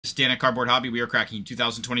This is Dan at Cardboard Hobby. We are cracking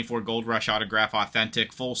 2024 Gold Rush Autograph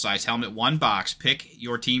Authentic Full-Size Helmet 1 box. Pick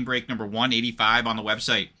your team break number 185 on the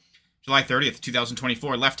website. July 30th,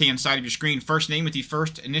 2024. Left-hand side of your screen. First name with the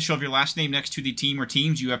first initial of your last name next to the team or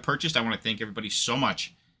teams you have purchased. I want to thank everybody so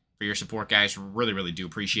much for your support, guys. Really, really do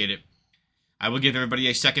appreciate it. I will give everybody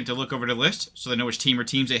a second to look over the list so they know which team or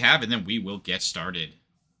teams they have, and then we will get started.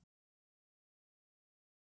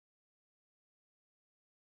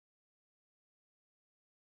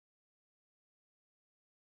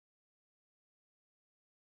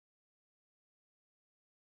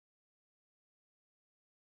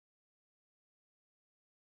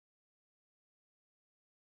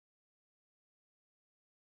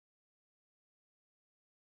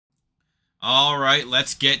 All right,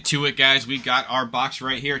 let's get to it, guys. We got our box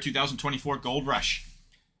right here, 2024 Gold Rush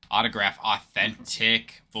Autograph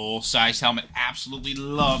Authentic Full-Size Helmet. Absolutely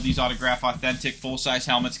love these Autograph Authentic Full-Size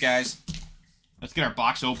Helmets, guys. Let's get our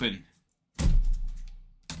box open.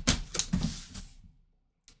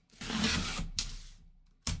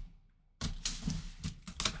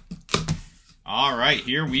 All right,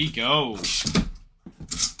 here we go.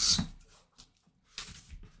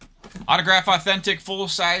 Autograph Authentic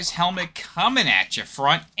Full-Size Helmet coming at you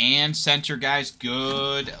front and center, guys.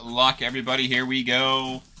 Good luck, everybody. Here we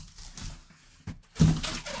go.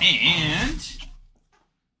 And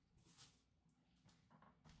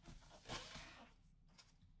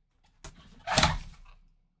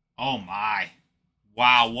oh my.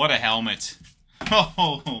 Wow, what a helmet.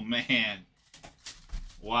 Oh, man.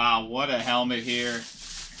 Wow, what a helmet here.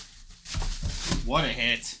 What a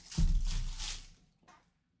hit.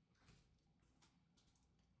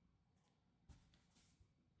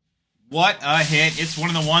 What a hit. It's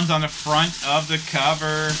one of the ones on the front of the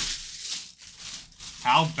cover.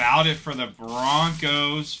 How about it for the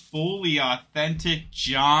Broncos? Fully authentic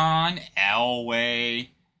John Elway.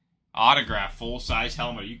 Autograph full-size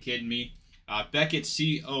helmet. Are you kidding me? Beckett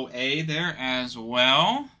COA there as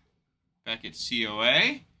well. Beckett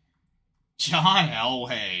COA. John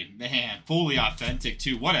Elway. Man, fully authentic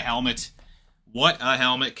too. What a helmet. What a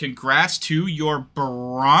helmet. Congrats to your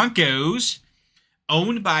Broncos.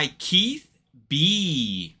 Owned by Keith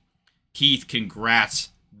B. Keith,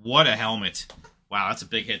 congrats. What a helmet. Wow, that's a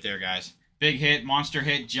big hit there, guys. Big hit, monster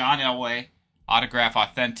hit, John Elway. Autograph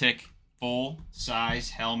Authentic,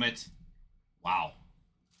 full-size helmet. Wow.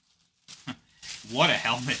 What a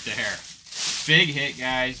helmet there. Big hit,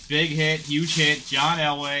 guys. Big hit, huge hit, John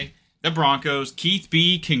Elway. The Broncos. Keith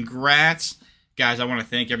B, congrats. Guys, I want to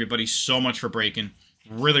thank everybody so much for breaking.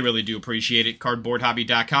 Really, really do appreciate it.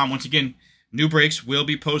 CardboardHobby.com. Once again, new breaks will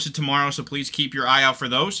be posted tomorrow, so please keep your eye out for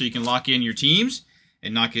those so you can lock in your teams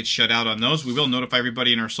and not get shut out on those. We will notify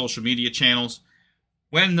everybody in our social media channels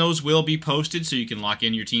when those will be posted so you can lock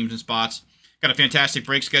in your teams and spots. Got a fantastic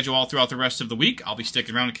break schedule all throughout the rest of the week. I'll be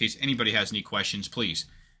sticking around in case anybody has any questions. Please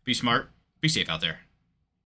be smart, be safe out there.